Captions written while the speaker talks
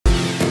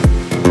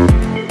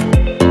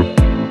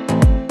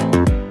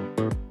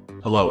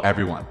Hello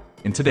everyone.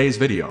 In today's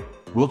video,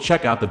 we'll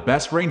check out the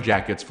best rain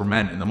jackets for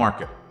men in the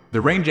market. The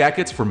rain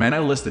jackets for men I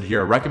listed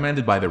here are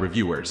recommended by the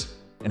reviewers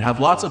and have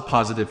lots of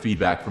positive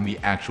feedback from the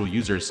actual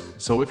users,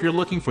 so if you're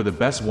looking for the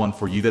best one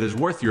for you that is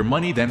worth your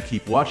money, then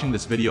keep watching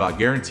this video. I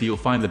guarantee you'll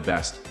find the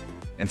best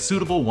and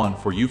suitable one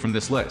for you from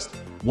this list.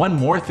 One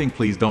more thing,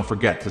 please don't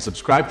forget to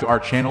subscribe to our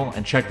channel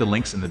and check the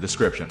links in the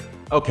description.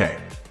 Okay,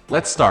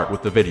 let's start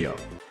with the video.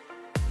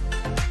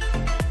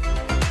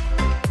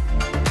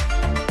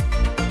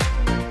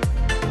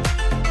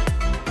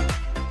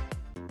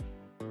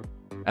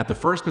 At the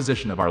first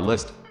position of our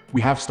list, we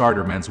have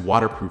Starter Men's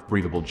Waterproof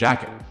Breathable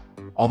Jacket.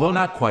 Although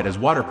not quite as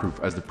waterproof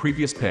as the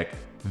previous pick,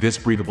 this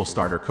breathable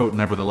starter coat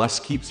nevertheless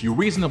keeps you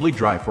reasonably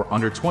dry for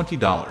under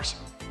 $20,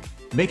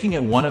 making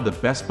it one of the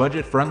best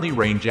budget-friendly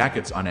rain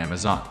jackets on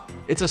Amazon.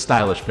 It's a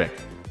stylish pick,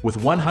 with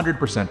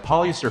 100%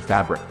 polyester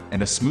fabric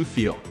and a smooth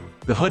feel.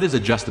 The hood is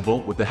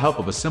adjustable with the help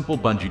of a simple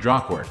bungee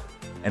drawcord,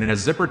 and it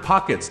has zippered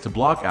pockets to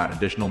block out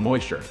additional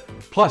moisture.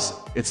 Plus,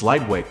 it's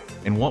lightweight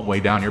and won't weigh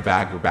down your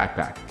bag or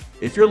backpack.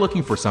 If you're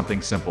looking for something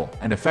simple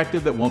and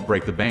effective that won't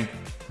break the bank,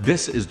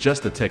 this is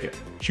just the ticket.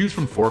 Choose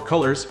from 4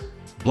 colors: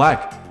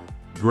 black,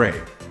 gray,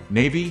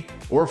 navy,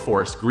 or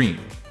forest green.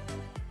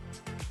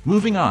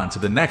 Moving on to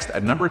the next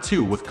at number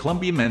 2 with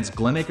Columbia Men's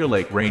Glennaker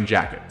Lake Rain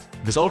Jacket.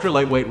 This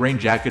ultra-lightweight rain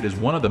jacket is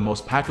one of the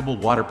most packable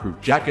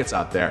waterproof jackets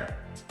out there,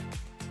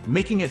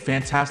 making it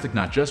fantastic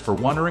not just for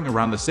wandering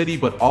around the city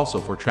but also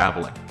for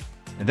traveling.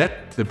 And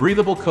that, the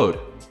breathable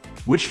coat,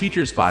 which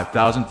features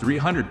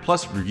 5,300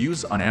 plus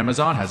reviews on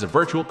Amazon, has a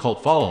virtual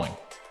cult following,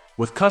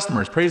 with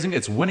customers praising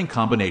its winning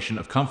combination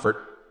of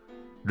comfort,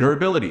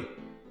 durability,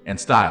 and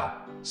style.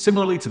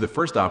 Similarly to the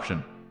first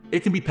option, it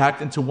can be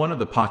packed into one of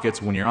the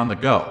pockets when you're on the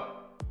go,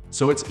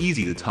 so it's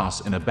easy to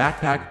toss in a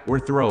backpack or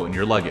throw in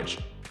your luggage.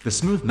 The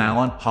smooth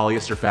nylon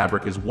polyester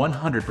fabric is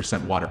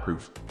 100%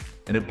 waterproof,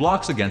 and it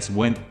blocks against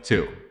wind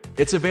too.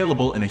 It's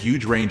available in a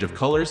huge range of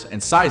colors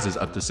and sizes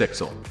up to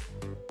 6L.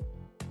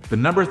 The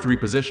number 3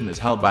 position is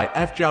held by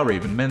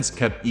Fjallraven Men's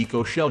Kept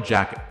Eco Shell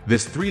Jacket.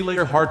 This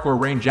 3-layer hardcore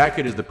rain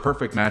jacket is the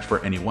perfect match for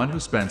anyone who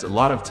spends a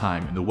lot of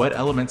time in the wet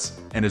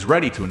elements and is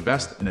ready to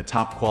invest in a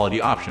top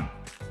quality option.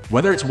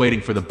 Whether it's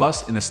waiting for the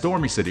bus in a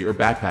stormy city or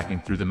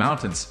backpacking through the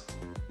mountains,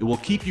 it will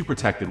keep you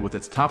protected with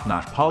its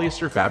top-notch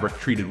polyester fabric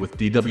treated with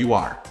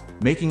DWR,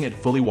 making it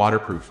fully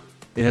waterproof.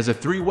 It has a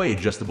 3-way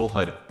adjustable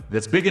hood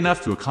that's big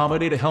enough to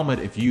accommodate a helmet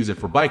if you use it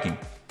for biking,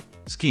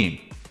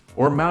 skiing,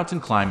 or mountain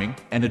climbing,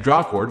 and a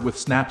drawcord with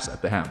snaps at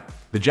the hem.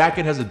 The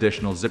jacket has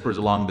additional zippers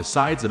along the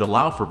sides that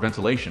allow for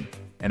ventilation,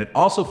 and it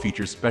also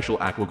features special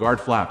AquaGuard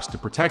flaps to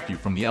protect you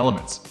from the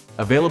elements.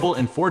 Available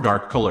in 4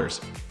 dark colors,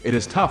 it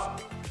is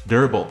tough,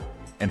 durable,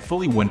 and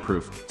fully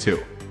windproof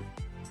too.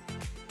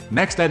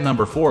 Next at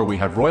number 4 we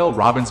have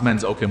Robbins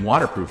Men's Oakham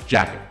Waterproof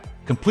Jacket.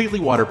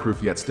 Completely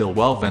waterproof yet still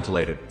well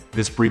ventilated,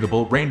 this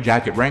breathable rain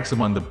jacket ranks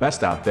among the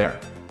best out there.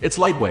 It's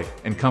lightweight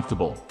and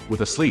comfortable,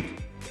 with a sleek,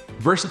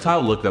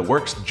 versatile look that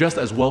works just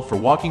as well for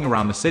walking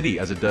around the city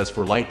as it does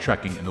for light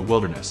trekking in the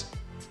wilderness.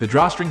 The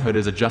drawstring hood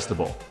is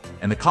adjustable,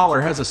 and the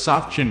collar has a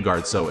soft chin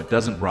guard so it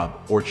doesn't rub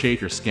or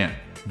chafe your skin.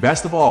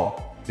 Best of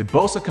all, it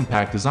boasts a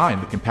compact design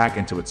that can pack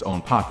into its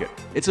own pocket.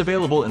 It's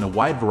available in a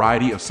wide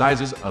variety of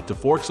sizes up to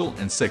 4L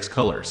and 6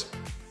 colors.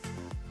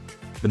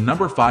 The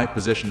number 5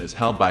 position is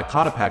held by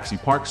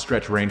Cotopaxi Parque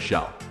Stretch Rain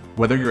Shell.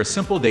 Whether you're a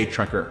simple day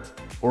trekker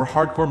or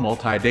hardcore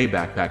multi-day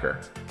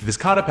backpacker, this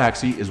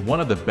Cotopaxi is one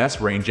of the best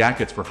rain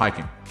jackets for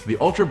hiking. The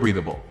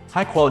ultra-breathable,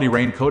 high-quality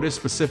raincoat is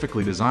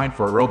specifically designed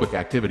for aerobic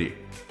activity,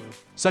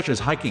 such as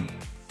hiking,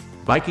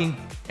 biking,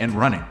 and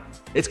running.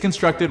 It's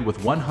constructed with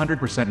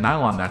 100%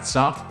 nylon that's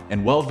soft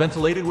and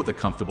well-ventilated with a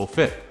comfortable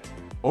fit.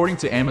 According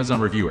to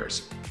Amazon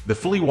reviewers, the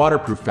fully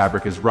waterproof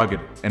fabric is rugged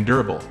and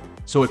durable,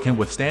 so it can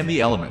withstand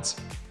the elements,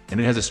 and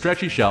it has a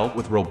stretchy shell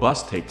with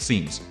robust taped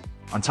seams.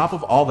 On top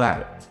of all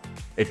that,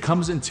 it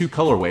comes in 2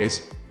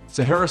 colorways,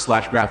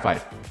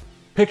 Sahara/Graphite,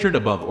 pictured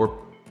above or.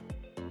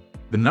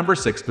 The number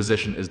 6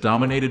 position is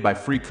dominated by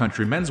Free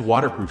Country Men's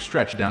Waterproof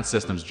Stretch Down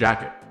Systems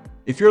Jacket.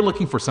 If you're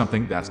looking for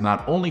something that's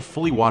not only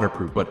fully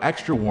waterproof but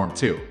extra warm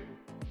too,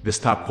 this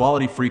top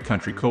quality Free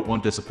Country coat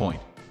won't disappoint.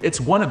 It's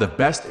one of the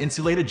best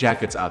insulated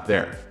jackets out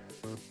there,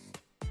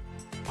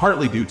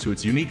 partly due to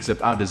its unique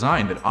zip-out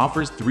design that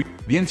offers 3.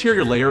 The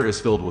interior layer is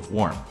filled with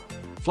warm,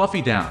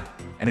 fluffy down,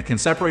 and it can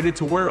separate it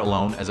to wear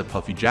alone as a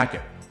puffy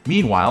jacket.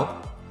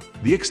 Meanwhile,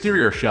 the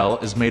exterior shell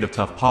is made of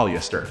tough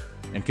polyester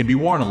and can be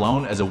worn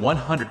alone as a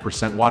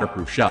 100%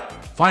 waterproof shell.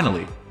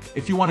 Finally,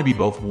 if you want to be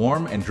both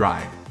warm and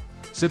dry,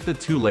 zip the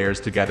 2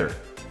 layers together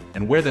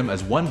and wear them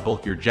as one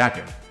bulkier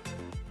jacket.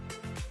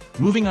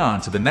 Moving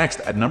on to the next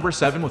at number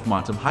 7 with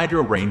Montem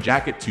Hydro Rain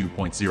Jacket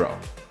 2.0.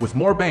 With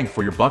more bang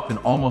for your buck than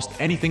almost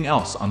anything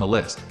else on the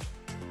list,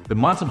 the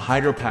Montem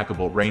Hydro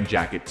Packable Rain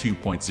Jacket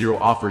 2.0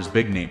 offers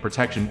big-name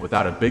protection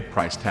without a big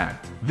price tag.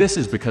 This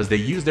is because they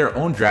use their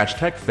own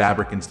Tech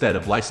fabric instead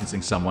of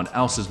licensing someone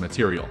else's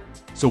material.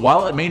 So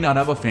while it may not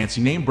have a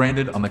fancy name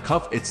branded on the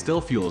cuff, it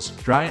still feels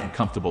dry and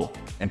comfortable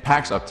and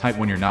packs up tight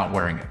when you're not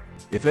wearing it.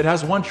 If it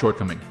has one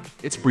shortcoming,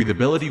 it's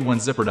breathability when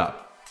zippered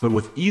up. But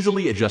with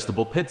easily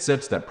adjustable pit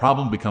zips, that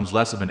problem becomes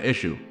less of an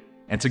issue,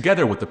 and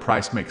together with the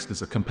price mix,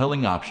 is a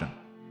compelling option.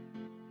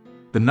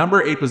 The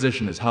number 8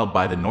 position is held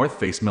by the North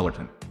Face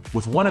Millerton.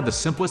 With one of the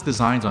simplest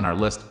designs on our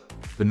list,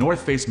 the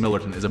North Face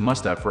Millerton is a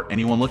must-have for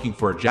anyone looking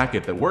for a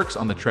jacket that works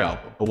on the trail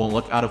but won't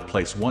look out of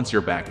place once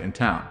you're back in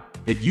town.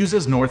 It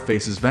uses North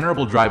Face's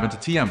venerable drive-into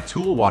TM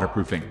tool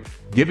waterproofing,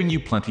 giving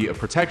you plenty of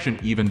protection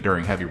even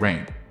during heavy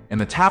rain. And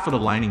the taffeta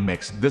lining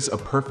makes this a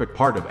perfect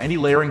part of any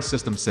layering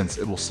system since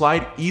it will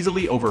slide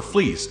easily over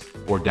fleece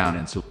or down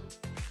into.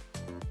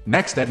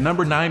 Next, at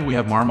number 9, we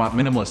have Marmot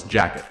Minimalist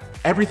Jacket.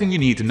 Everything you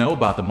need to know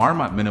about the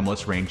Marmot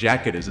Minimalist rain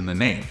jacket is in the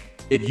name.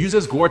 It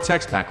uses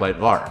Gore-Tex Paclite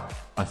VAR,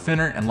 a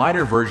thinner and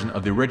lighter version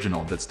of the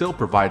original that still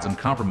provides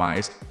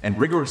uncompromised and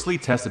rigorously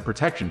tested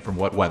protection from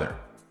wet weather.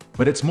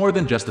 But it's more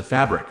than just the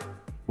fabric.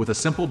 With a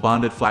simple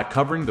bonded flat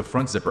covering the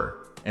front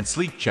zipper and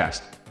sleek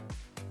chest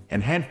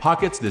and hand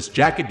pockets, this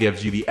jacket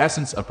gives you the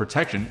essence of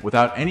protection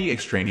without any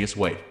extraneous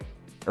weight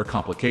or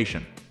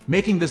complication,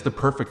 making this the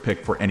perfect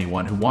pick for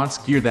anyone who wants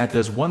gear that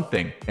does one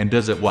thing and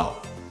does it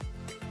well.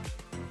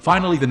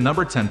 Finally, the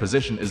number 10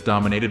 position is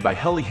dominated by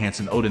Helly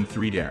Hansen Odin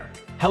 3D Air.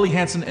 Helly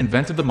Hansen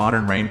invented the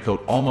modern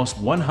raincoat almost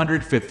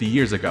 150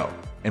 years ago,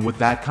 and with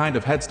that kind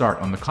of head start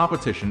on the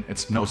competition,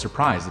 it's no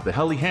surprise that the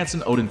Helly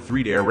Hansen Odin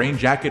 3D Air rain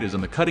jacket is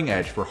on the cutting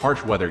edge for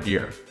harsh weather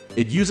gear.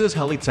 It uses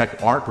Helly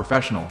Tech Art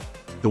Professional,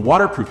 the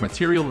waterproof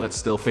material that's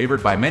still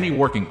favored by many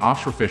working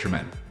offshore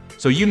fishermen,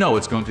 so you know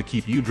it's going to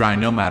keep you dry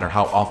no matter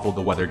how awful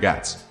the weather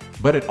gets.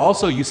 But it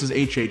also uses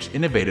HH's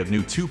innovative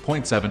new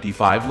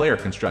 2.75 layer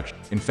construction.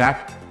 In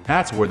fact,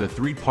 that's where the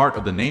 3D part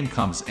of the name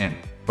comes in,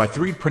 by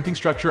 3D printing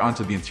structure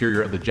onto the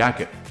interior of the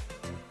jacket.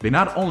 They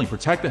not only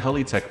protect the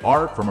Helly Tech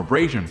art from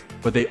abrasion,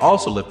 but they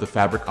also lift the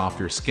fabric off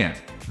your skin.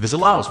 This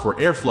allows for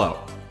airflow,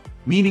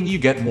 meaning you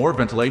get more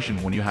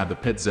ventilation when you have the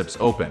pit zips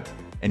open,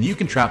 and you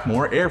can trap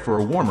more air for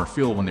a warmer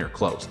feel when they're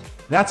closed.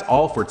 That's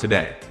all for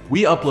today.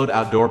 We upload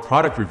outdoor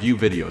product review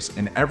videos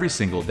in every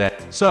single day,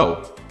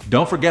 so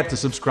don't forget to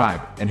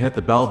subscribe and hit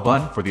the bell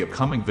button for the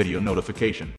upcoming video notification.